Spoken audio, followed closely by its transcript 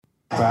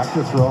Back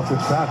to throw,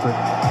 Fitzpatrick.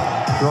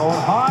 Throwing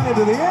high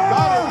into the air.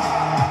 Got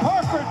it.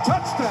 Parker,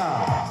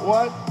 touchdown.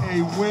 What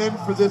a win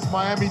for this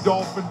Miami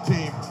Dolphin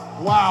team.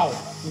 Wow.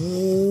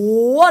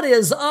 What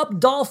is up,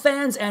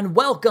 Dolphins, and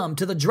welcome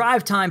to the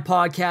Drive Time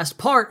Podcast,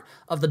 part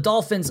of the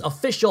Dolphins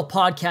official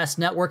podcast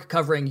network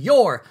covering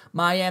your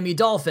Miami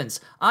Dolphins.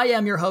 I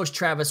am your host,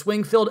 Travis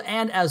Wingfield,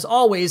 and as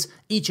always,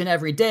 each and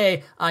every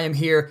day, I am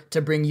here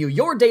to bring you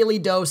your daily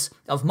dose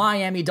of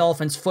Miami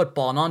Dolphins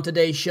football. And on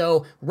today's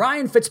show,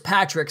 Ryan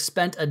Fitzpatrick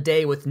spent a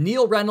day with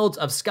Neil Reynolds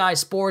of Sky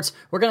Sports.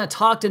 We're going to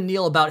talk to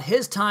Neil about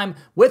his time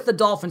with the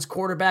Dolphins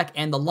quarterback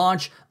and the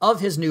launch of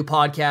his new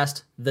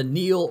podcast, the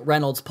Neil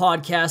Reynolds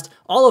Podcast.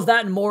 All of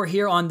that and more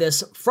here on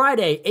this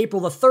Friday,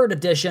 April the 3rd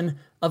edition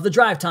of the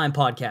Drive Time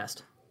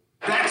Podcast.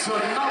 That's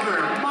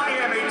another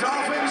Miami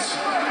Dolphins.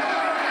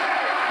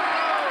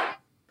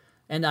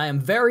 And I am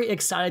very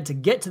excited to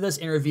get to this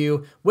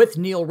interview with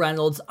Neil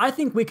Reynolds. I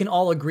think we can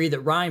all agree that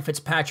Ryan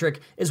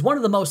Fitzpatrick is one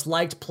of the most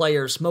liked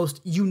players,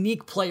 most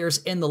unique players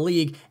in the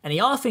league, and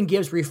he often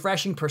gives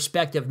refreshing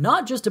perspective,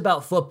 not just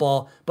about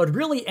football, but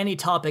really any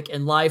topic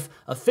in life.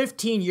 A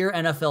 15-year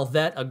NFL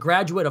vet, a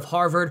graduate of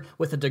Harvard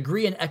with a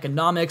degree in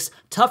economics.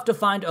 Tough to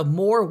find a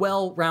more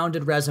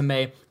well-rounded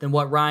resume than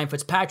what Ryan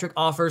Fitzpatrick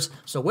offers.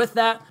 So with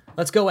that,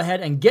 let's go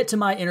ahead and get to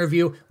my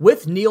interview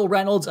with Neil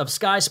Reynolds of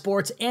Sky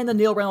Sports and the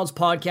Neil Reynolds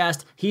Podcast.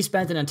 He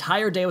spent an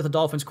entire day with the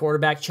Dolphins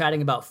quarterback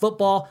chatting about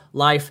football,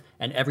 life,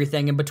 and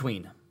everything in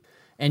between.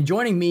 And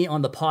joining me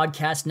on the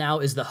podcast now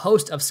is the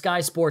host of Sky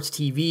Sports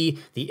TV,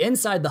 the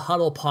Inside the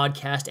Huddle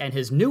podcast, and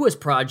his newest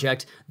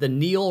project, the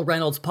Neil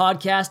Reynolds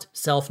Podcast,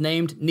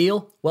 self-named.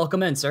 Neil,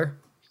 welcome in, sir.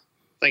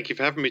 Thank you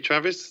for having me,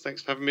 Travis.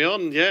 Thanks for having me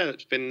on. Yeah,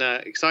 it's been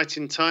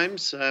exciting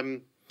times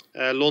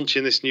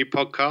launching this new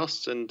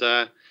podcast, and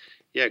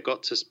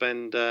got to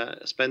spend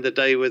a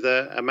day with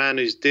a man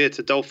who's dear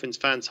to Dolphins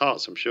fans'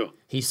 hearts, I'm sure.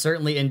 He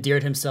certainly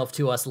endeared himself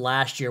to us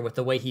last year with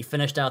the way he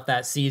finished out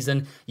that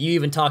season. You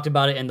even talked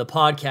about it in the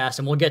podcast,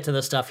 and we'll get to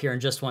the stuff here in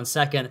just one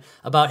second,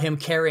 about him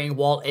carrying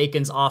Walt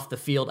Aikens off the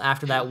field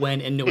after that win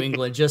in New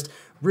England. Just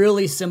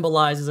really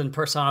symbolizes and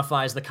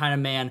personifies the kind of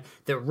man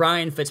that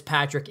Ryan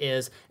Fitzpatrick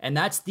is, and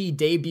that's the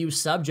debut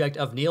subject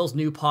of Neil's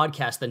new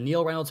podcast, the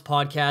Neil Reynolds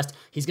Podcast.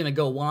 He's going to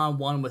go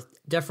one-on-one with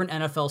different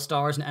NFL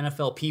stars and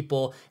NFL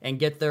people and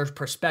get their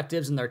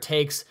perspectives and their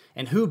takes,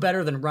 and who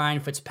better than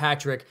Ryan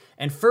Fitzpatrick?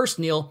 And first,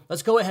 Neil,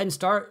 let's go ahead and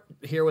start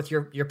here with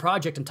your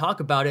project and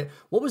talk about it.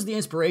 What was the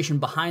inspiration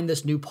behind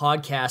this new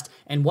podcast,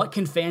 and what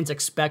can fans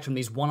expect from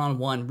these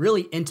one-on-one,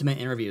 really intimate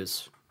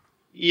interviews?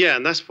 Yeah,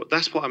 and that's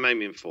what I'm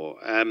aiming for.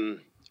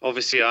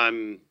 Obviously,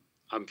 I'm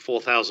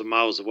 4,000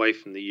 miles away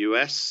from the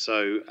US,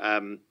 so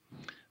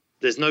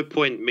there's no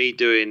point me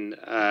doing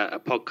a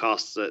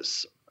podcast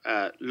that's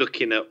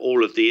looking at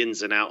all of the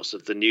ins and outs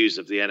of the news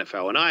of the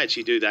NFL. And I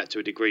actually do that to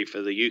a degree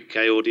for the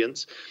UK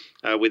audience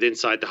with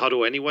Inside the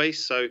Huddle anyway.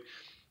 So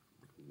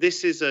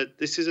this is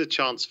a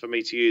chance for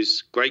me to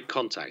use great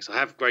contacts. I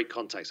have great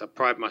contacts. I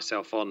pride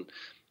myself on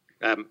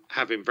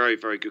having very,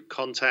 very good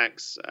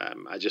contacts.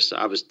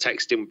 I was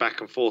texting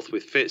back and forth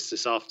with Fitz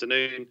this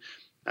afternoon.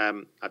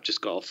 I've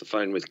just got off the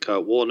phone with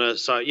Kurt Warner.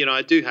 So,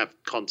 I do have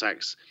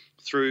contacts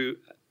through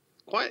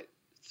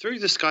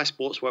the Sky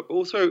Sports web, but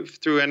also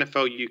through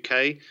NFL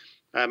UK.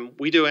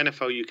 We do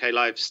NFL UK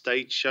live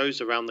stage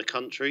shows around the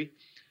country,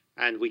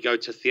 and we go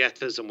to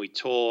theatres and we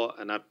tour.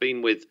 And I've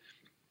been with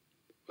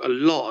a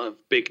lot of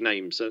big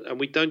names, and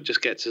we don't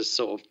just get to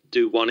sort of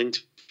do one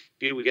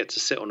interview. We get to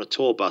sit on a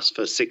tour bus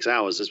for 6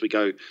 hours as we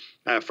go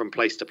from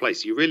place to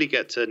place. You really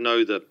get to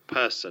know the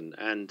person,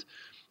 and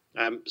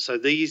so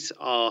these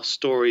are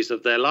stories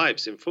of their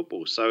lives in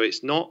football. So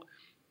it's not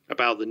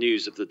about the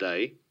news of the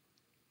day.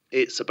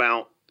 It's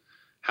about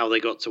how they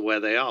got to where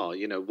they are,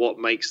 what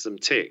makes them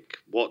tick,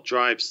 what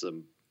drives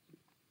them,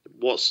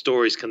 what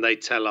stories can they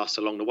tell us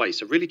along the way.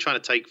 So really trying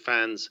to take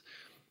fans,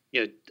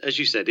 as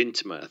you said,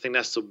 intimate. I think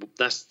that's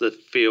the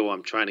feel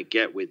I'm trying to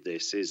get with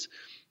this is,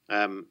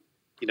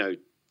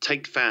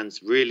 take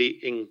fans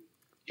really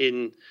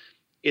in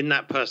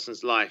that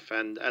person's life.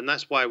 And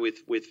that's why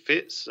with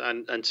Fitz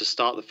and to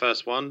start the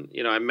first one,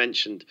 I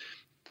mentioned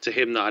to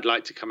him that I'd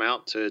like to come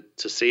out to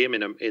see him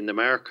in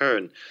America,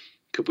 and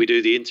could we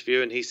do the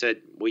interview? And he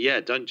said, well,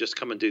 yeah, don't just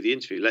come and do the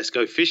interview. Let's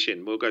go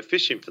fishing. We'll go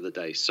fishing for the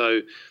day.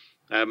 So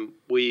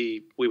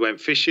we went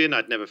fishing.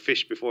 I'd never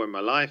fished before in my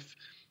life.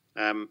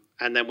 And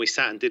then we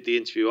sat and did the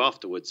interview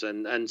afterwards.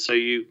 And so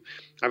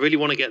I really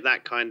want to get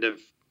that kind of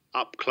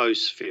up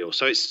close feel.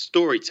 So it's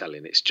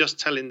storytelling. It's just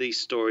telling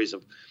these stories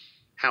of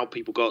how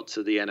people got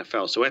to the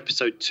NFL. So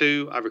episode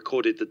 2, I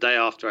recorded the day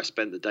after I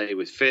spent the day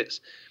with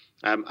Fitz.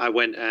 I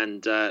went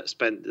and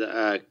spent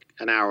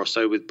an hour or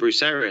so with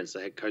Bruce Arians,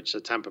 the head coach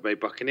of the Tampa Bay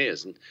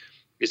Buccaneers. And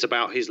it's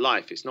about his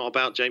life. It's not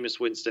about Jameis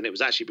Winston. It was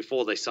actually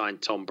before they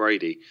signed Tom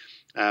Brady.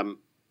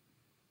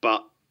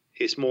 But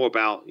it's more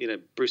about,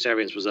 Bruce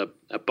Arians was a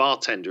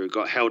bartender who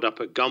got held up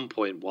at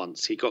gunpoint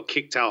once. He got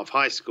kicked out of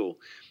high school.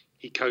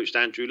 He coached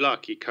Andrew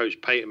Luck. He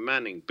coached Peyton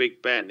Manning,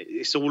 Big Ben.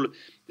 It's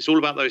all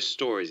about those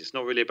stories. It's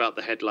not really about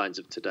the headlines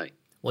of today.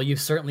 Well,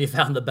 you've certainly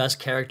found the best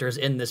characters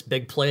in this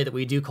big play that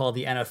we do call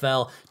the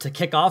NFL to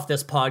kick off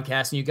this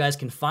podcast. And you guys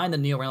can find the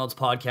Neil Reynolds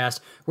podcast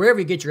wherever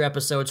you get your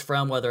episodes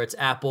from, whether it's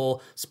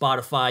Apple,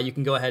 Spotify. You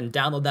can go ahead and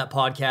download that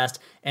podcast.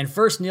 And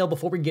first, Neil,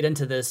 before we get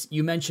into this,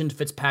 you mentioned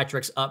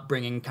Fitzpatrick's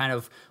upbringing, kind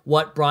of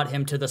what brought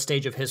him to the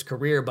stage of his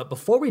career. But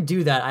before we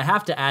do that, I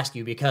have to ask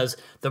you, because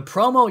the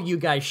promo you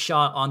guys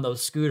shot on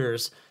those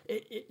scooters,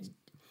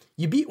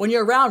 when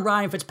you're around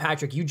Ryan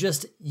Fitzpatrick, you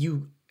just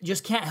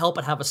can't help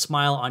but have a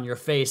smile on your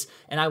face.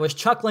 And I was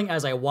chuckling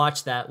as I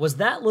watched that. Was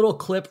that little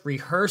clip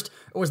rehearsed,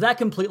 or was that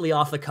completely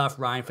off the cuff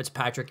Ryan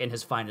Fitzpatrick in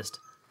his finest?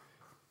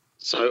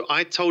 So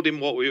I told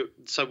him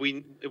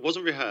it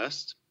wasn't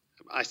rehearsed.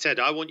 I said,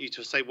 I want you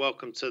to say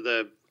welcome to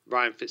the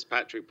Ryan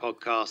Fitzpatrick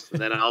podcast,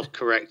 and then I'll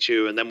correct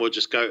you, and then we'll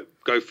just go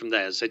from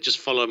there. I said, just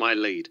follow my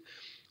lead.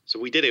 So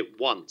we did it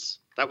once.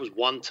 That was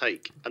one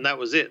take, and that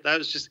was it. That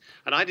was just,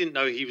 and I didn't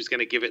know he was going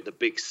to give it the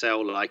big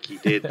sell like he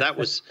did. That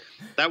was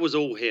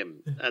all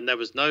him, and there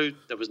was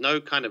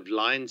no kind of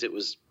lines. It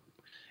was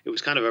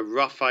kind of a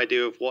rough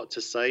idea of what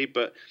to say,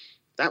 but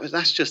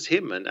that's just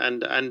him,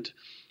 and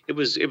it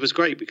was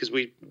great because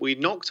we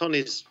knocked on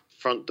his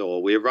front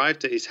door. We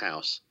arrived at his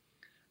house,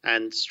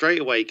 and straight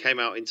away came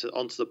out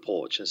onto the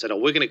porch and said, "Oh,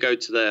 we're going to go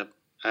to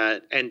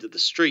the end of the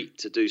street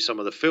to do some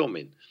of the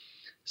filming."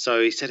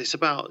 So he said, it's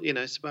about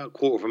a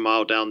quarter of a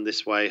mile down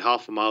this way,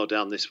 half a mile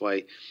down this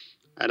way.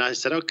 And I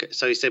said, okay.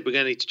 So he said, we're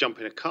going to need to jump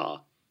in a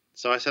car.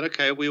 So I said,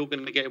 okay, are we all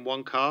going to get in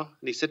one car?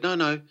 And he said,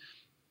 no,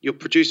 your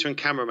producer and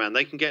cameraman,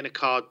 they can get in a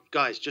car.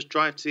 Guys, just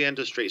drive to the end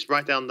of the street. It's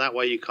right down that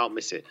way. You can't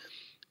miss it.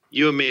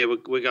 You and me,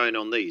 we're going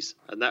on these.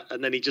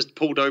 And then he just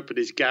pulled open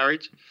his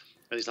garage.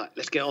 And he's like,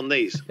 let's get on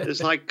these.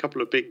 It's like a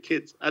couple of big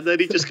kids. And then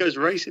he just goes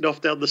racing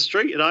off down the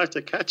street, and I have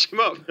to catch him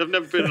up. I've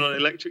never been on an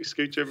electric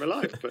scooter in my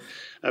life. But,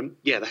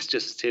 that's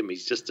just him.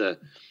 He's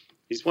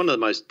he's one of the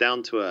most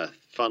down-to-earth,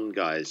 fun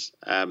guys.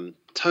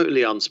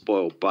 Totally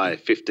unspoiled by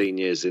 15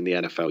 years in the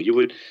NFL.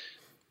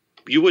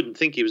 You wouldn't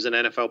think he was an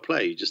NFL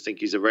player. You just think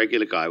he's a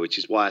regular guy, which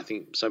is why I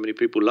think so many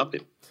people love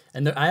him.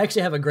 And I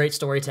actually have a great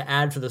story to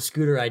add for the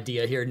scooter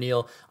idea here,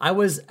 Neil. I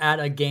was at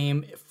a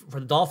game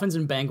for the Dolphins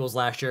and Bengals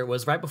last year. It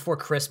was right before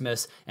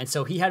Christmas, and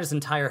so he had his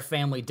entire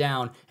family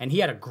down, and he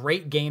had a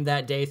great game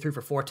that day, threw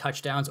for 4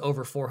 touchdowns,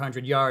 over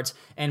 400 yards,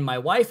 and my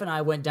wife and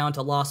I went down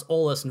to Los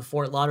Olas in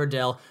Fort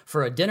Lauderdale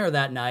for a dinner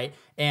that night.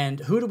 And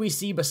who do we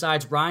see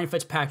besides Ryan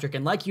Fitzpatrick?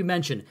 And like you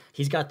mentioned,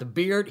 he's got the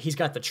beard, he's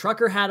got the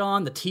trucker hat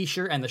on, the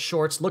t-shirt, and the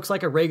shorts, looks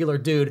like a regular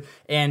dude.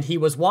 And he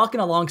was walking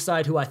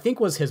alongside who I think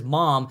was his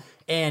mom,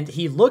 and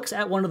he looks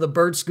at one of the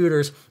Bird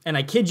scooters, and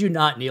I kid you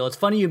not, Neil, it's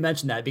funny you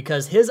mentioned that,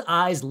 because his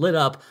eyes lit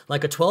up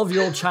like a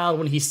 12-year-old child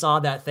when he saw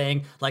that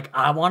thing, like,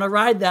 I want to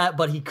ride that,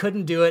 but he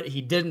couldn't do it,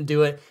 he didn't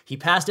do it, he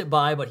passed it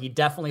by, but he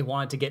definitely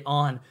wanted to get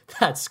on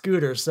that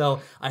scooter.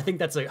 So I think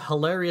that's a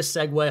hilarious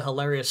segue,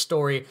 hilarious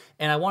story,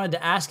 and I wanted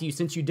to ask you,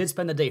 since you did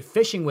spend the day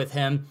fishing with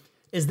him,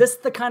 is this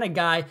the kind of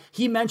guy,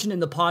 he mentioned in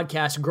the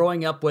podcast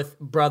growing up with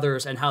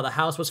brothers and how the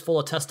house was full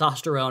of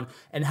testosterone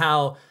and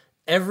how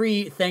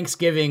every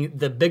Thanksgiving,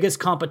 the biggest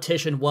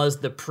competition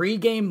was the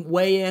pre-game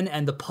weigh-in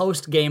and the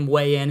post-game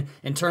weigh-in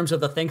in terms of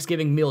the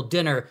Thanksgiving meal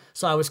dinner.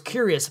 So I was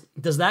curious,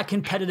 does that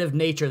competitive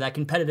nature, that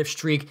competitive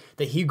streak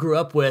that he grew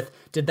up with,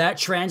 did that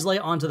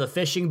translate onto the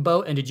fishing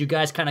boat? And did you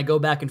guys kind of go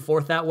back and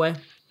forth that way?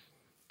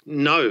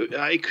 No,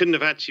 it couldn't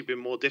have actually been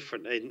more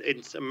different.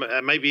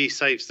 Maybe he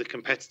saves the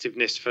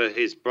competitiveness for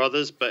his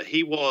brothers, but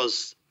he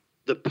was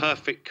the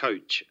perfect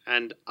coach,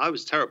 and I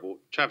was terrible.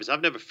 Travis,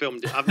 I've never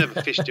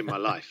fished in my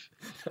life.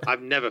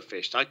 I've never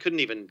fished. I couldn't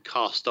even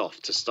cast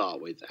off to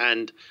start with.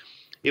 And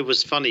it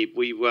was funny.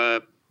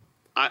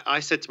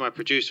 I said to my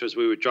producer as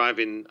we were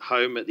driving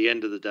home at the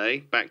end of the day,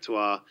 back to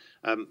our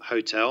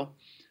hotel,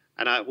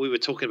 and we were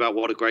talking about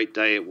what a great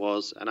day it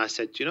was. And I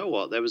said, you know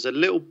what? There was a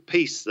little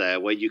piece there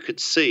where you could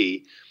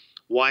see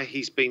why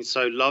he's been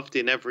so loved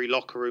in every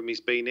locker room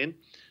he's been in.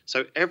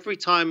 So every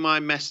time I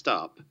messed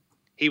up,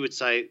 he would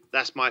say,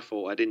 that's my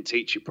fault. I didn't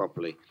teach you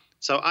properly.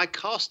 So I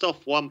cast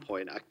off one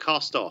point.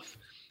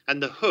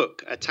 And the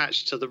hook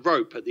attached to the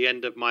rope at the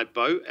end of my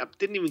boat, I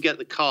didn't even get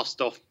the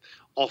cast off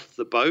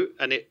the boat.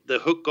 And the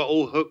hook got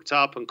all hooked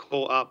up and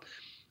caught up.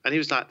 And he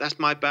was like, that's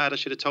my bad. I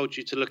should have told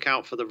you to look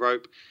out for the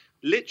rope.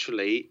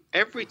 Literally,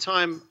 every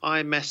time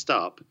I messed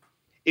up,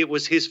 it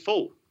was his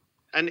fault.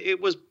 And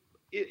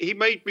he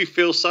made me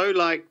feel so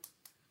like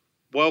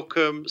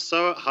welcome,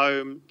 so at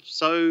home,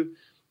 so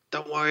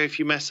don't worry if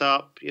you mess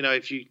up. You know,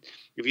 if you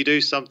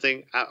do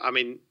something, I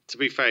mean, to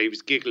be fair, he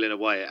was giggling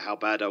away at how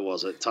bad I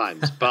was at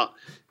times. But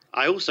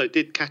I also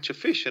did catch a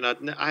fish, and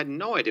I had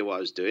no idea what I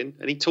was doing.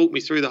 And he talked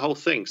me through the whole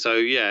thing. So,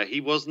 yeah,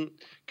 he wasn't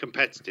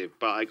competitive,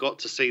 but I got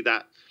to see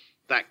that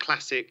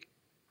classic,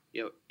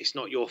 you know, it's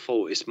not your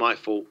fault, it's my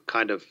fault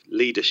kind of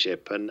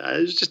leadership. And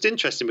it was just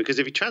interesting because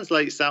if he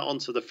translates that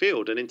onto the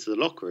field and into the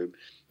locker room,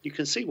 you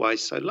can see why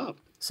he's so loved.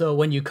 So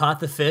when you caught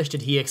the fish,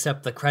 did he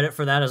accept the credit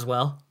for that as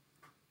well?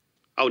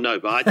 Oh no,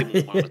 but I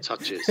didn't want to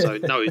touch it. So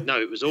no,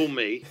 it was all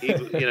me.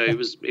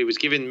 He was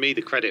giving me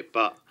the credit,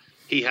 but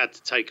he had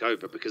to take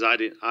over because I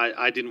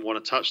didn't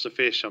want to touch the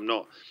fish. I'm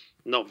not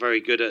not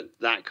very good at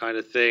that kind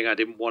of thing. I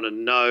didn't want to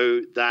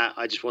know that.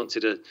 I just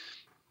wanted to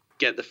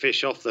get the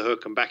fish off the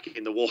hook and back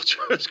in the water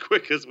as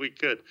quick as we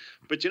could.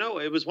 But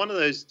it was one of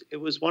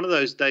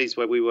those days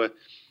where we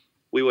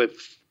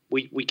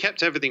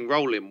kept everything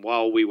rolling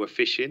while we were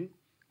fishing.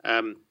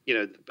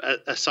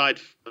 Aside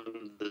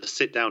from the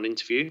sit down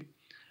interview,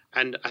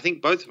 and I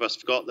think both of us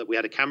forgot that we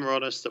had a camera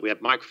on us, that we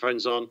had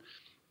microphones on.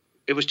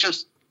 It was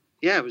just.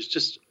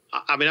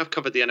 I mean, I've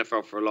covered the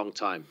NFL for a long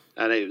time,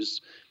 and it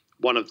was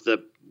one of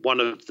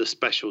the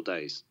special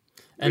days.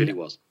 It really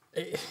was.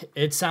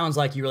 It sounds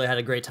like you really had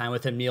a great time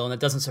with him, Neil, and it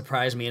doesn't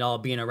surprise me at all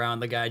being around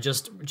the guy.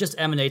 Just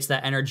emanates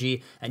that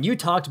energy. And you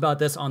talked about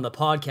this on the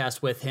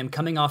podcast with him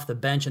coming off the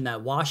bench in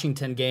that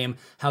Washington game,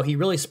 how he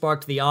really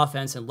sparked the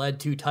offense and led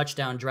 2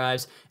 touchdown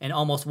drives and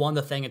almost won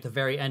the thing at the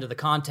very end of the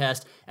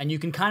contest. And you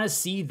can kind of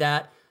see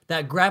that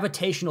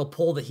gravitational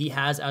pull that he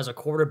has as a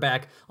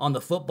quarterback on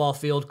the football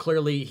field.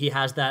 Clearly, he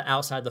has that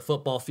outside the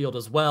football field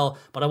as well.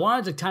 But I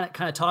wanted to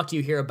kind of talk to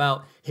you here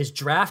about his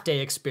draft day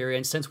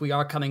experience, since we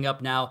are coming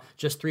up now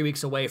just 3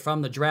 weeks away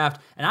from the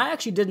draft. And I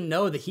actually didn't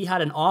know that he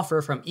had an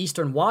offer from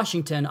Eastern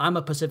Washington. I'm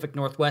a Pacific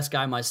Northwest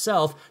guy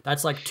myself.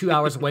 That's like 2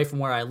 hours away from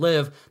where I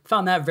live.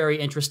 Found that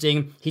very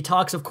interesting. He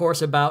talks, of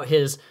course, about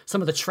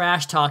some of the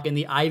trash talk in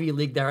the Ivy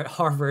League there at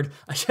Harvard.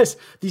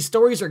 These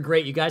stories are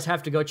great. You guys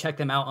have to go check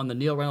them out on the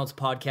Neil Reynolds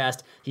podcast.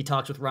 He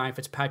talks with Ryan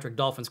Fitzpatrick,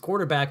 Dolphins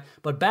quarterback.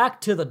 But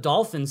back to the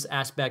Dolphins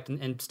aspect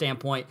and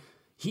standpoint,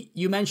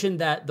 you mentioned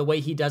that the way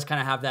he does kind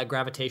of have that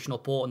gravitational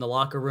pull in the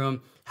locker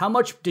room. How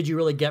much did you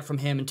really get from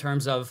him in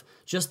terms of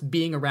just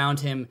being around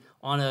him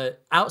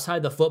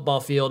outside the football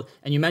field?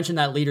 And you mentioned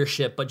that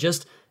leadership, but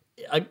just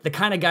the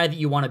kind of guy that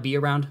you want to be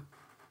around.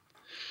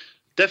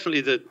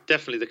 Definitely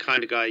the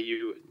kind of guy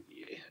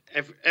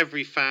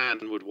every fan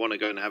would want to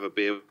go and have a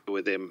beer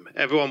with him.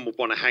 Everyone would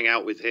want to hang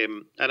out with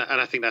him, and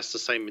I think that's the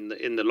same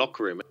in the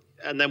locker room.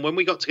 And then when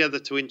we got together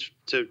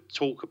to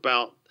talk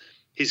about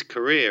his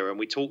career, and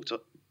we talked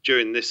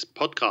during this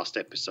podcast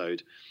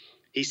episode,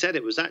 he said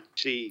it was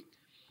actually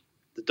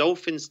the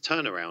Dolphins'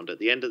 turnaround at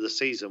the end of the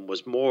season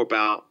was more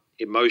about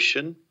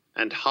emotion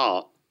and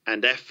heart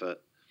and effort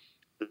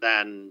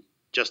than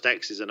just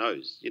X's and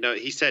O's.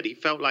 He said he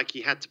felt like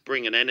he had to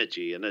bring an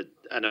energy and a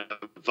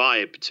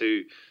vibe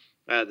to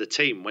the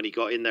team when he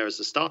got in there as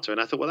a starter. And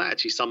I thought, well, that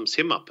actually sums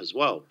him up as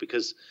well,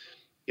 because,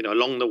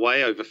 along the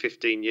way, over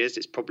 15 years,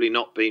 it's probably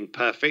not been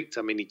perfect.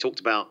 I mean,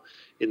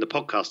 in the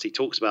podcast, he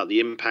talks about the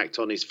impact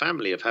on his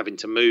family of having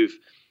to move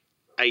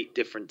 8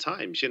 different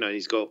times.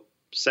 He's got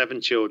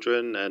 7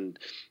 children and,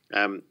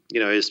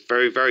 his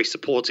very, very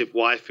supportive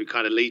wife who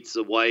kind of leads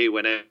the way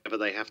whenever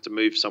they have to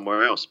move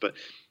somewhere else. But,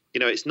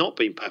 it's not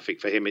been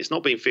perfect for him. It's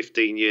not been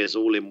 15 years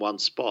all in one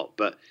spot,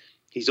 but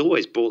he's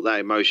always brought that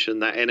emotion,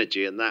 that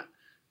energy, and that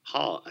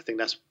heart. I think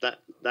that's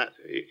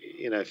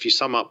if you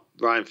sum up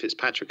Ryan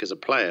Fitzpatrick as a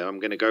player, I'm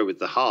going to go with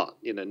the heart.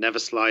 Never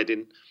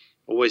sliding,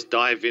 always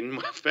diving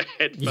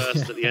head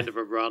first at the end of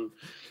a run.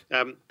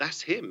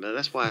 That's him, and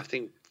that's why I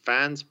think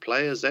fans,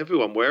 players,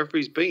 everyone, wherever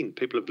he's been,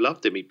 people have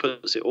loved him. He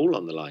puts it all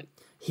on the line.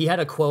 He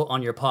had a quote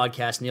on your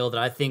podcast, Neil, that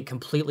I think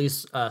completely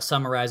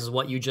summarizes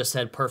what you just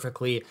said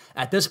perfectly.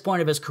 At this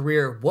point of his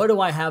career, what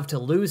do I have to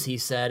lose, he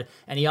said.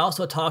 And he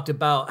also talked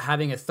about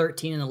having a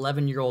 13 and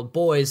 11-year-old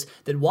boys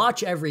that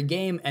watch every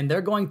game, and they're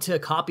going to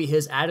copy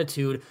his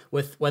attitude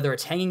with whether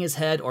it's hanging his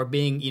head or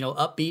being,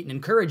 upbeat and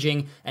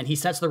encouraging, and he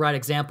sets the right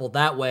example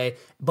that way.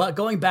 But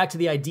going back to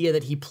the idea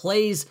that he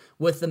plays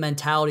with the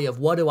mentality of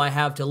what do I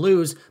have to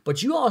lose,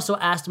 but you also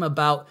asked him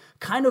about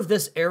kind of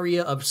this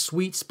area of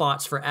sweet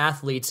spots for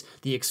athletes,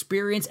 the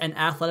experience and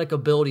athletic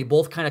ability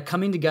both kind of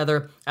coming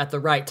together at the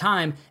right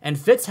time. And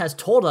Fitz has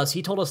told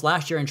us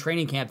last year in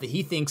training camp that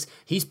he thinks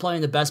he's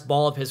playing the best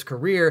ball of his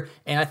career.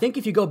 And I think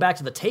if you go back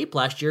to the tape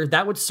last year,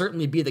 that would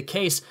certainly be the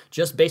case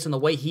just based on the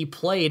way he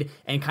played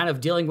and kind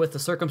of dealing with the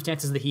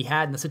circumstances that he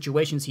had and the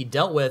situations he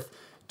dealt with.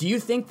 Do you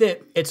think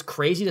that it's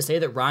crazy to say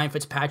that Ryan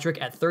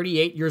Fitzpatrick at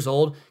 38 years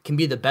old can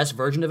be the best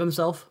version of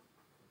himself?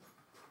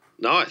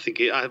 No, I think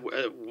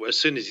as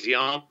soon as he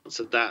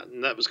answered that,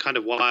 and that was kind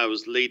of why I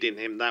was leading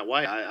him that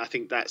way, I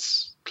think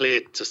that's clear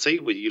to see.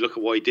 When you look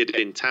at what he did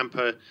in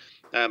Tampa,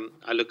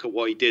 I look at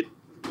what he did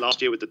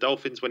last year with the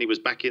Dolphins when he was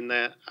back in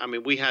there. I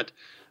mean, we had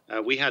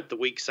the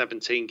Week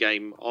 17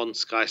 game on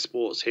Sky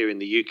Sports here in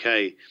the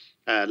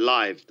UK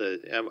live,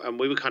 and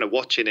we were kind of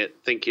watching it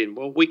thinking,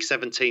 well, Week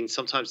 17,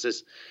 sometimes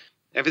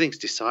everything's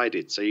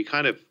decided. So you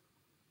kind of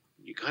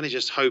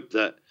just hope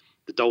that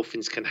the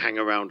Dolphins can hang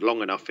around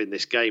long enough in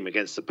this game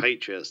against the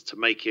Patriots to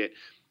make it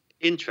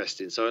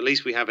interesting. So at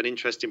least we have an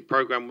interesting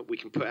program that we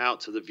can put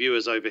out to the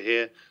viewers over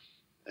here.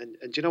 And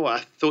you know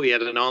what? I thought he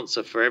had an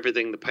answer for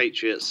everything the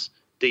Patriots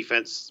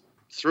defense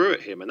threw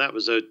at him, and that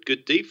was a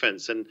good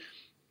defense. And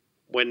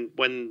when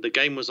the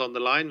game was on the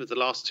line with the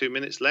last 2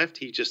 minutes left,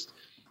 he just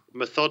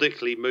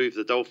methodically moved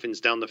the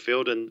Dolphins down the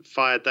field and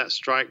fired that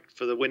strike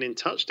for the winning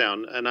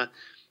touchdown. And I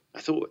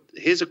thought,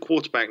 here's a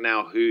quarterback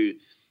now who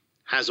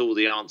has all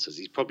the answers.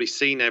 He's probably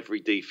seen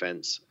every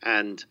defense,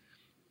 and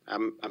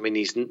I mean,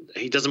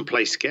 he doesn't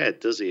play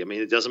scared, does he? I mean,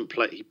 he doesn't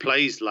play. He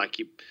plays like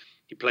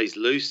He plays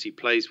loose. He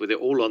plays with it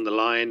all on the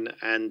line,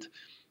 and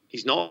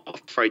he's not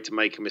afraid to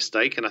make a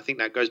mistake. And I think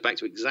that goes back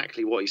to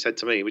exactly what he said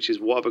to me, which is,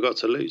 what have I got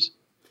to lose?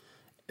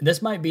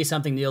 This might be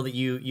something, Neil, that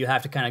you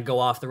have to kind of go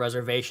off the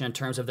reservation in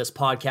terms of this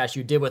podcast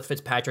you did with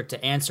Fitzpatrick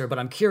to answer, but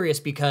I'm curious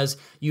because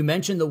you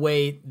mentioned the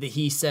way that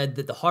he said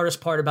that the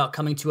hardest part about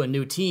coming to a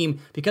new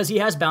team, because he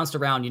has bounced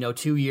around,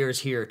 2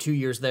 years here, 2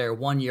 years there,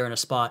 1 year in a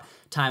spot,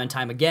 time and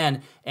time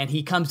again, and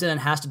he comes in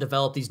and has to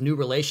develop these new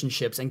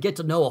relationships and get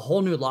to know a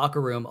whole new locker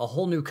room, a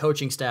whole new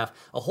coaching staff,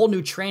 a whole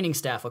new training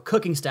staff, a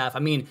cooking staff. I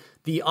mean,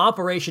 the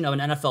operation of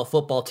an NFL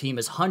football team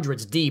is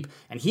hundreds deep,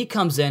 and he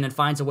comes in and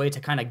finds a way to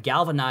kind of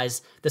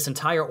galvanize this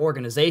entire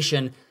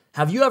organization.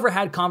 Have you ever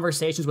had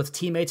conversations with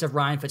teammates of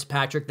Ryan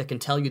Fitzpatrick that can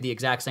tell you the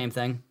exact same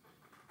thing?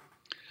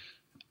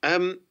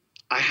 I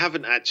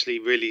haven't actually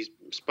really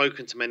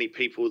spoken to many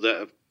people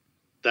that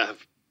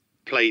have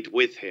played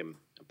with him,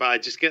 but I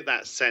just get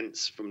that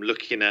sense from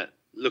looking at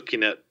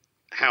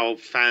how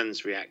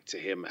fans react to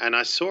him. And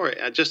I saw it.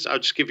 I'll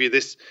just give you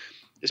this.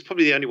 It's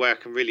probably the only way I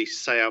can really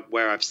say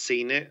where I've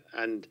seen it.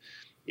 And,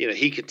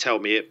 he could tell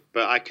me it,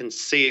 but I can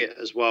see it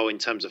as well in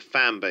terms of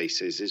fan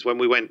bases, is when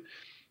we went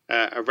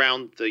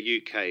around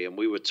the UK and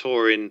we were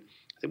touring.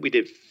 I think we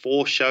did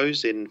 4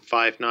 shows in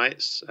 5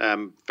 nights,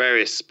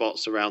 various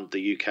spots around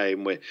the UK.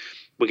 And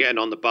we're getting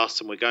on the bus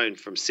and we're going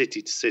from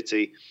city to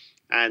city.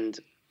 And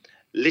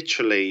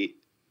literally,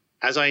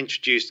 as I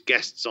introduced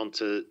guests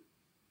onto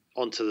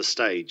the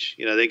stage,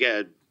 they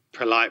get a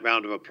polite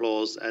round of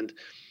applause, and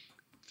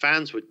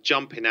fans were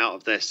jumping out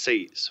of their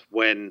seats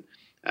when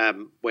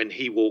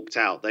he walked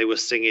out. They were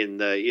singing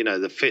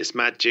the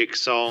Fitzmagic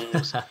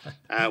songs.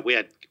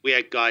 We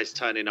had guys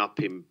turning up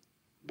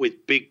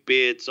with big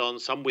beards on,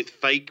 some with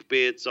fake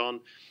beards on.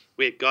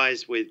 We had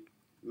guys with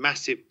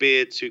massive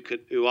beards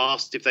who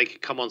asked if they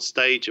could come on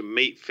stage and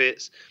meet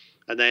Fitz,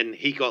 and then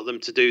he got them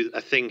to do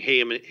a thing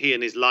he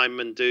and his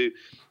linemen do,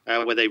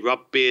 where they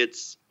rub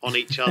beards on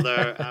each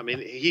other. I mean,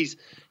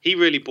 he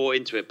really bought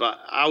into it. But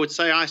I would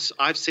say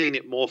I've seen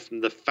it more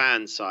from the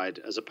fan side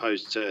as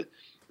opposed to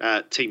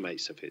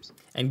teammates of his.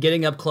 And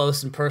getting up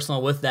close and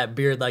personal with that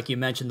beard, like you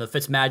mentioned, the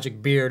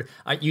Fitzmagic beard.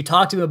 You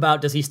talked to him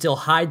about, does he still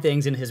hide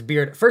things in his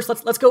beard? First,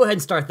 let's go ahead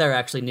and start there,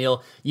 actually,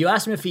 Neil. You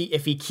asked him if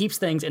he keeps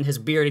things in his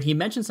beard, and he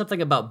mentioned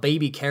something about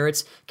baby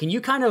carrots. Can you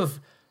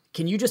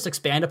just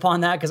expand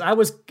upon that? Because I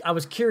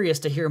was curious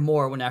to hear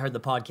more when I heard the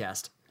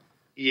podcast.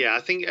 Yeah,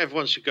 I think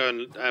everyone should go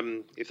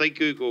and if they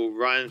Google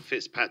Ryan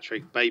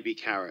Fitzpatrick baby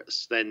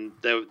carrots, then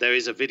there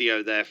is a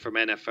video there from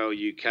NFL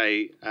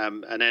UK,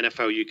 an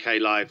NFL UK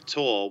live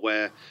tour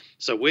where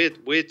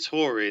we're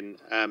touring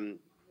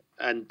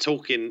and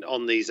talking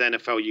on these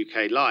NFL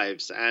UK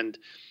lives, and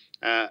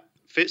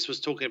Fitz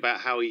was talking about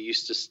how he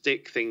used to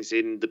stick things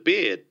in the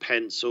beard,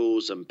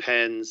 pencils and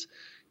pens,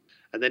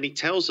 and then he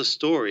tells a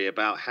story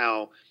about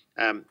how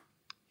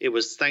it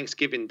was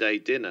Thanksgiving Day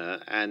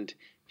dinner and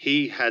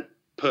he had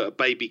put a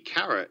baby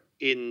carrot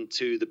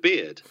into the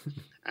beard.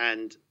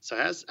 And so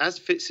as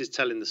Fitz is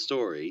telling the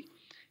story,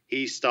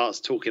 he starts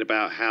talking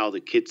about how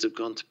the kids have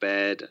gone to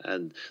bed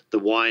and the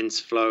wine's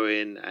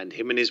flowing and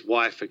him and his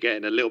wife are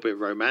getting a little bit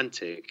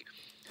romantic.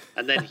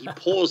 And then he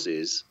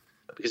pauses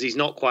because he's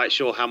not quite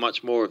sure how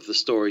much more of the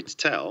story to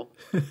tell.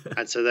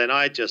 And so then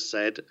I just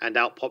said, and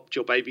out popped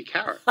your baby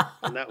carrot.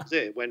 And that was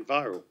it. It went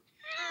viral.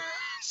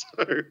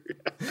 So,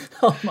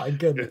 oh my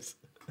goodness.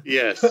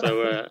 Yeah,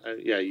 so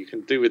you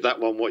can do with that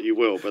one what you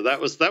will, but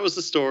that was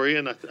the story,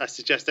 and I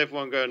suggest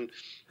everyone go and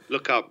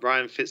look up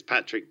Ryan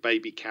Fitzpatrick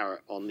baby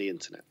carrot on the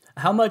internet.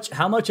 How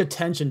much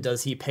attention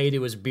does he pay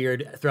to his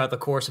beard throughout the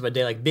course of a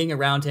day? Like being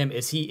around him,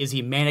 is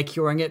he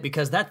manicuring it?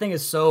 Because that thing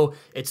is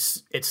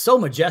it's so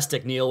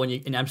majestic, Neil.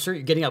 And I'm sure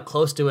you're getting up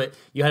close to it,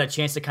 you had a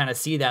chance to kind of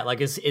see that.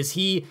 Like is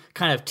he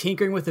kind of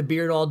tinkering with the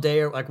beard all day,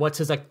 or like what's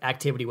his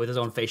activity with his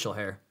own facial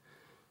hair?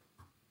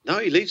 No,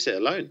 he leaves it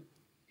alone.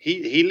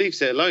 He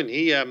leaves it alone.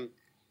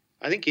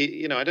 I think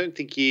I don't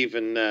think he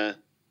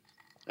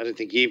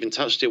even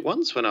touched it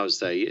once when I was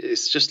there.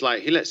 It's just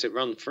like he lets it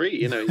run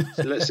free. He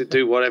lets it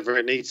do whatever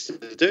it needs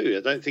to do.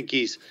 I don't think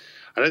he's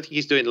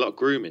doing a lot of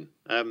grooming.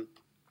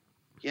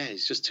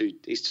 He's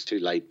too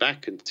laid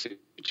back and too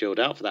chilled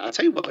out for that. I'll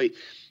tell you what. He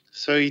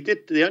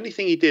did the only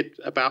thing he did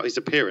about his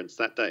appearance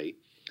that day.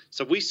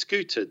 So we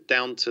scooted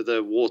down to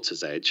the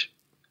water's edge,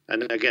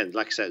 and again,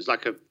 like I said, it was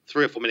like a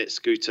 3 or 4 minute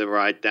scooter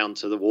ride down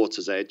to the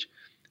water's edge.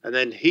 And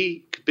then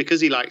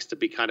because he likes to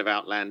be kind of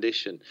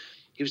outlandish, and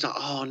he was like,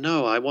 "Oh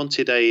no, I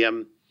wanted I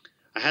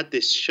had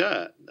this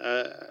shirt,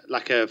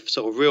 like a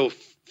sort of real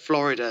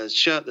Florida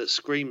shirt that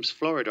screams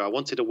Florida. I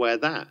wanted to wear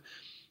that."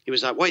 He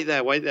was like, wait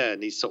there.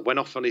 And he sort of went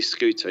off on his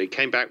scooter. He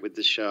came back with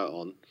the shirt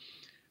on,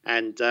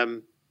 and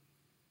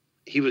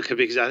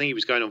because I think he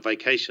was going on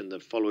vacation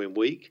the following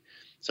week.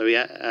 So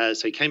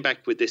he came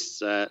back with this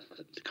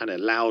kind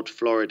of loud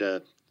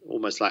Florida,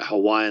 almost like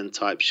Hawaiian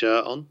type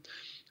shirt on,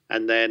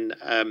 and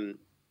then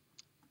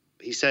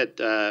he said,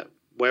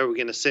 where are we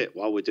going to sit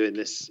while we're doing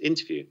this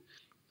interview?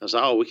 I was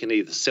like, we can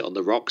either sit on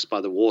the rocks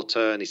by the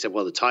water. And he said,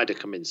 well, the tide will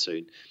come in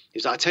soon. He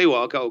was like, I tell you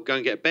what, I'll go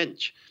and get a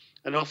bench.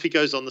 And off he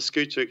goes on the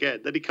scooter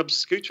again. Then he comes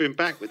scootering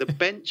back with a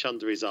bench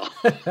under his arm.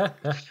 I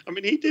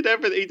mean, he did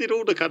everything. He did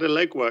all the kind of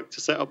legwork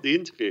to set up the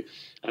interview.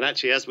 And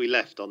actually, as we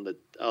left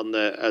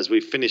as we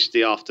finished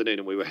the afternoon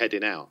and we were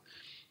heading out,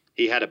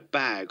 he had a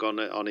bag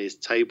on his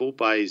table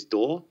by his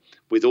door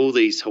with all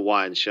these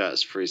Hawaiian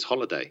shirts for his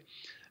holiday.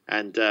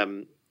 And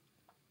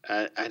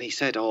he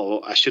said,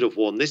 "Oh, I should have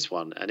worn this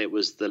one." And it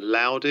was the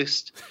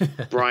loudest,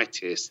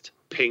 brightest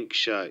pink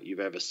shirt you've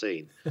ever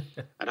seen.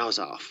 And I was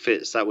like, "Oh,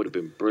 Fitz, that would have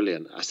been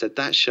brilliant." I said,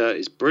 "That shirt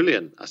is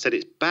brilliant." I said,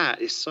 "It's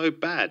bad. It's so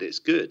bad. It's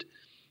good."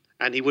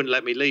 And he wouldn't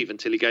let me leave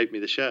until he gave me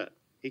the shirt.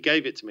 He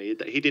gave it to me.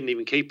 He didn't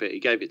even keep it. He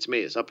gave it to me.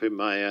 It's up in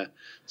my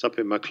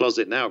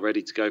closet now,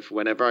 ready to go for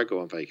whenever I go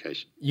on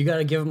vacation. You got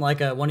to give him like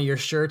one of your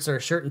shirts or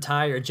a shirt and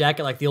tie or a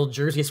jacket, like the old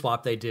jersey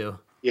swap they do.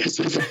 Yes,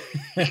 you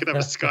can have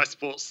a Sky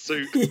Sports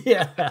suit.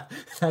 Yeah,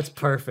 that's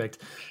perfect.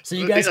 So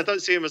you guys, I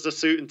don't see him as a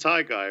suit and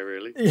tie guy,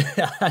 really.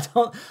 Yeah,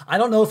 I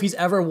don't know if he's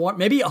ever worn.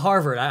 Maybe at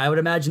Harvard, I would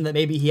imagine that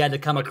maybe he had to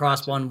come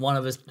across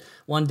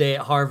one day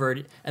at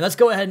Harvard. And let's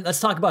go ahead and let's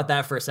talk about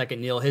that for a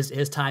second, Neil.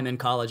 His time in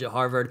college at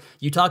Harvard.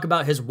 You talk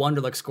about his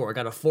Wonderlic score.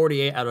 Got a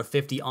 48 out of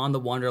 50 on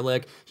the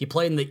Wonderlic. He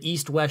played in the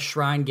East-West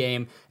Shrine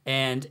game.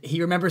 And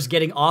he remembers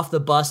getting off the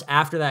bus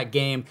after that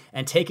game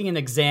and taking an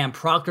exam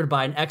proctored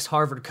by an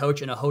ex-Harvard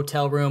coach in a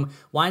hotel room.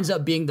 Winds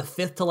up being the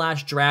 5th to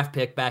last draft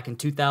pick back in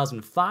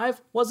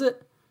 2005, was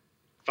it?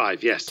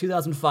 5, yes.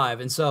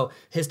 2005. And so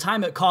his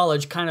time at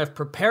college kind of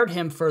prepared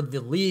him for the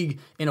league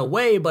in a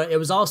way, but it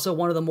was also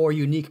one of the more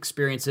unique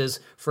experiences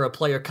for a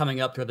player coming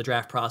up through the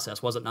draft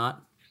process, was it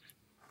not?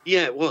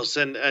 Yeah, it was.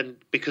 And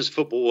because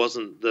football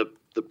wasn't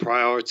the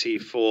priority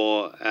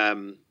for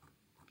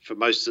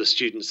most of the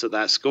students at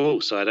that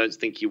school. So I don't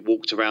think he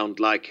walked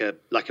around like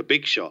a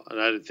big shot. And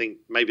I don't think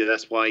maybe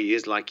that's why he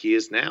is like he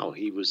is now.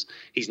 He's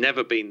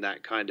never been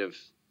that kind of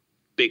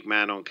big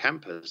man on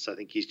campus. I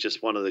think he's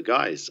just one of the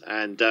guys.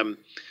 And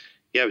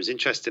it was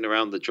interesting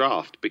around the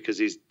draft because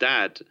his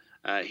dad,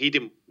 he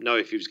didn't know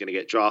if he was going to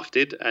get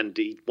drafted and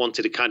he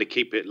wanted to kind of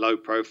keep it low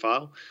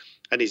profile.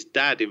 And his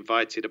dad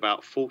invited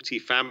about 40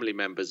 family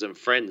members and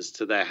friends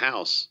to their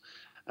house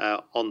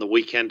on the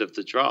weekend of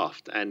the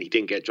draft, and he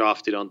didn't get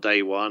drafted on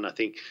day one. I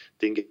think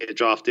didn't get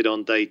drafted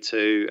on day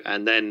two,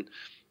 and then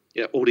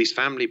all these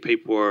family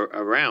people were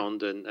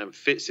around, and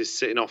Fitz is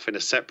sitting off in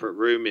a separate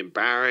room,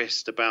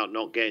 embarrassed about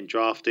not getting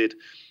drafted.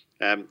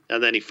 And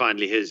then he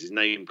finally hears his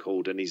name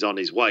called, and he's on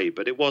his way.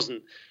 But it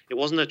wasn't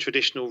a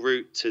traditional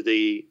route to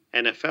the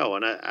NFL,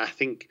 and I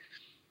think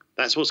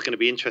that's what's going to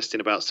be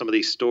interesting about some of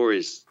these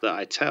stories that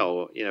I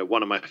tell.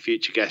 One of my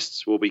future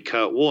guests will be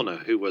Kurt Warner,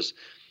 who was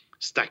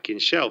stacking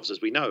shelves, as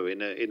we know,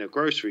 in a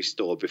grocery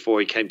store before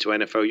he came to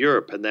NFL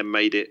Europe and then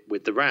made it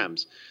with the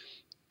Rams.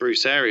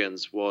 Bruce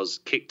Arians was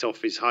kicked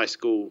off his high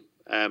school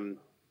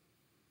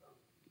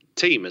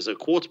team as a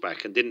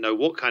quarterback and didn't know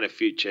what kind of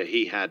future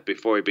he had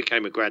before he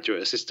became a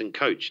graduate assistant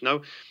coach.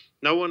 No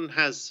one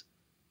has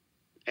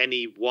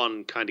any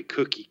one kind of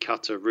cookie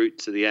cutter route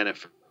to the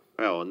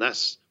NFL, and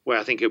that's where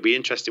I think it'll be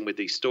interesting with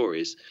these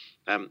stories.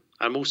 I'm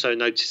also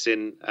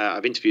noticing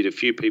I've interviewed a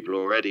few people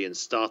already and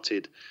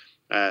started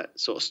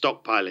sort of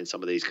stockpiling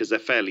some of these because they're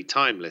fairly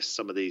timeless,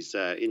 some of these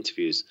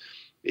interviews.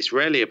 It's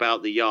rarely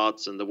about the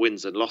yards and the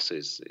wins and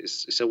losses.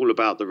 It's all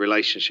about the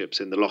relationships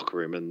in the locker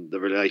room and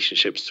the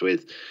relationships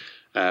with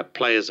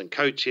players and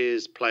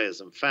coaches,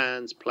 players and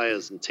fans,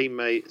 players and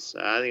teammates.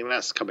 I think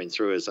that's coming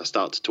through as I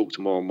start to talk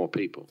to more and more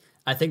people.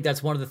 I think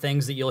that's one of the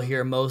things that you'll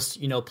hear most,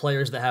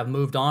 players that have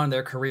moved on in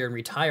their career and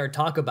retired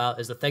talk about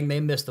is the thing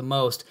they miss the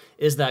most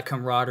is that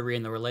camaraderie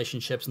and the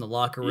relationships in the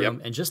locker room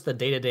and just the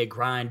day-to-day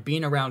grind,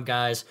 being around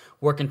guys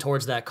working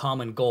towards that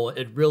common goal.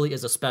 It really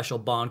is a special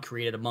bond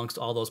created amongst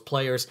all those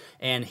players,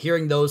 and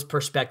hearing those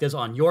perspectives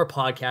on your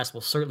podcast will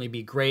certainly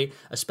be great,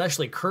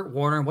 especially Kurt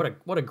Warner.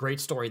 What a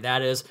great story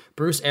that is.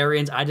 Bruce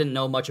Arians, I didn't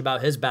know much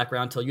about his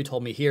background until you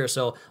told me here,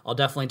 so I'll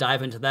definitely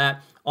dive into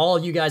that. All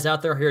you guys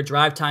out there here,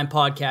 Drive Time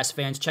podcast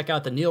fans, check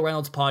out the Neil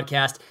Reynolds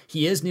podcast.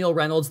 He is Neil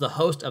Reynolds, the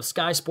host of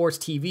Sky Sports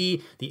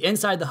TV, the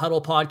Inside the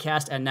Huddle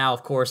podcast, and now,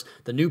 of course,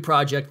 the new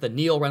project, the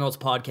Neil Reynolds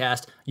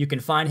podcast. You can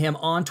find him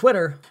on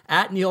Twitter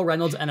at Neil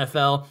Reynolds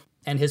NFL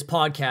and his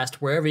podcast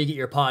wherever you get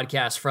your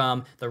podcasts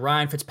from. The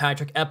Ryan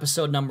Fitzpatrick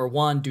episode number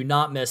 1, do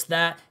not miss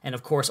that, and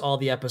of course all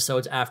the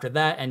episodes after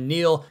that. And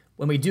Neil,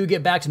 when we do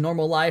get back to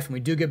normal life and we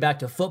do get back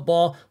to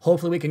football,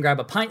 hopefully we can grab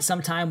a pint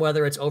sometime,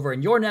 whether it's over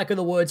in your neck of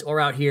the woods or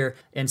out here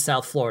in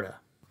South Florida.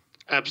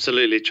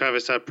 Absolutely,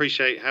 Travis. I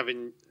appreciate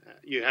having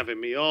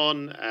me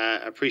on. I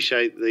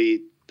appreciate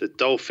the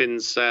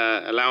Dolphins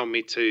allowing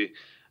me to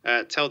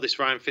tell this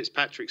Ryan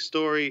Fitzpatrick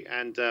story.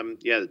 And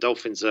the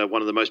Dolphins are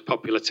one of the most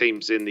popular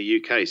teams in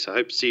the UK. So I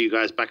hope to see you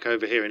guys back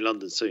over here in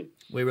London soon.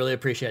 We really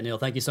appreciate it, Neil.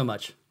 Thank you so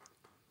much.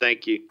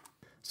 Thank you.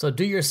 So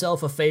do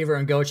yourself a favor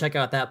and go check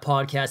out that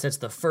podcast. It's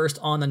the first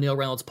on the Neil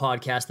Reynolds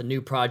podcast, the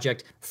new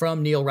project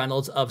from Neil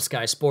Reynolds of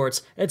Sky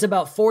Sports. It's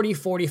about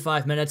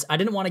 40-45 minutes. I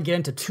didn't want to get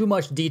into too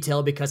much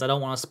detail because I don't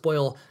want to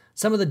spoil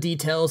some of the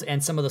details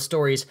and some of the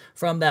stories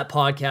from that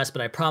podcast,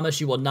 but I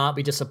promise you will not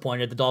be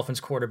disappointed. The Dolphins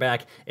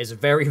quarterback is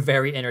very,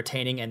 very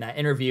entertaining, and that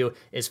interview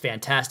is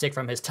fantastic,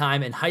 from his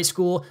time in high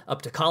school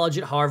up to college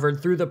at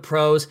Harvard, through the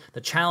pros,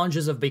 the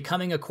challenges of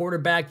becoming a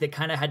quarterback that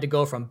kind of had to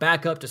go from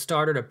backup to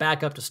starter to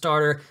backup to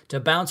starter to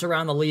bounce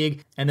around the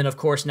league, and then of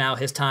course now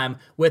his time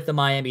with the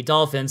Miami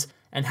Dolphins.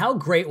 And how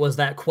great was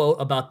that quote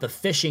about the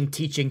fishing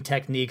teaching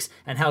techniques,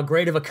 and how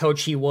great of a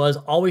coach he was,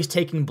 always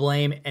taking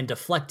blame and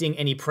deflecting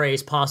any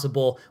praise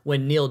possible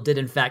when Neil did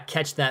in fact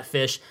catch that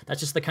fish. That's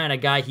just the kind of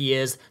guy he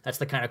is. That's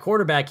the kind of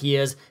quarterback he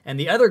is. And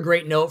the other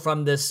great note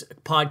from this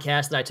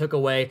podcast that I took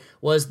away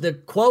was the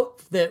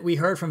quote that we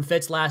heard from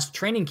Fitz last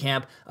training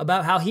camp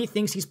about how he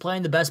thinks he's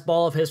playing the best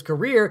ball of his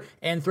career,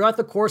 and throughout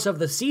the course of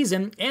the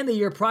season and the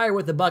year prior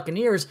with the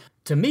Buccaneers,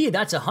 to me,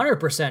 that's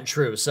 100%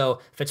 true.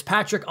 So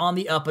Fitzpatrick on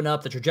the up and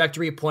up, the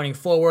trajectory pointing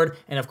forward,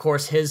 and of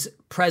course his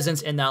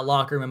presence in that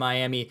locker room in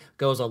Miami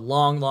goes a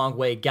long, long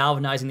way,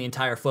 galvanizing the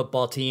entire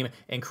football team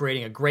and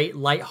creating a great,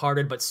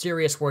 lighthearted but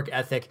serious work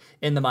ethic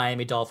in the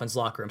Miami Dolphins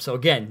locker room. So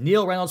again,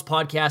 Neil Reynolds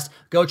podcast,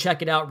 go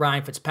check it out,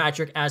 Ryan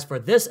Fitzpatrick. As for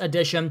this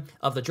edition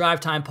of the Drive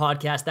Time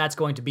podcast, that's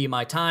going to be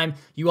my time.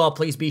 You all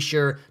please be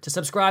sure to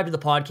subscribe to the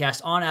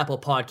podcast on Apple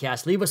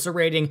Podcasts. Leave us a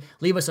rating,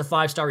 leave us a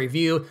 5-star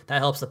review. That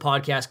helps the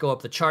podcast go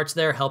up the charts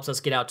there, helps us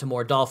get out to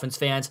more Dolphins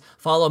fans.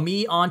 Follow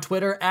me on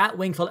Twitter at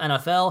Wingfield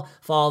NFL.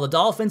 Follow the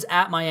Dolphins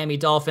at Miami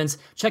Dolphins.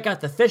 Check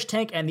out the Fish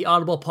Tank and the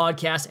Audible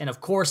podcast, and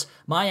of course,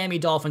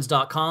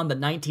 MiamiDolphins.com, the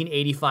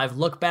 1985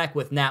 look back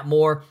with Nat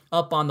Moore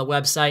up on the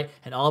website,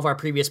 and all of our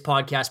previous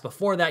podcasts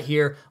before that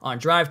here on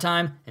Drive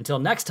Time. Until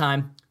next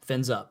time,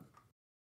 fins up.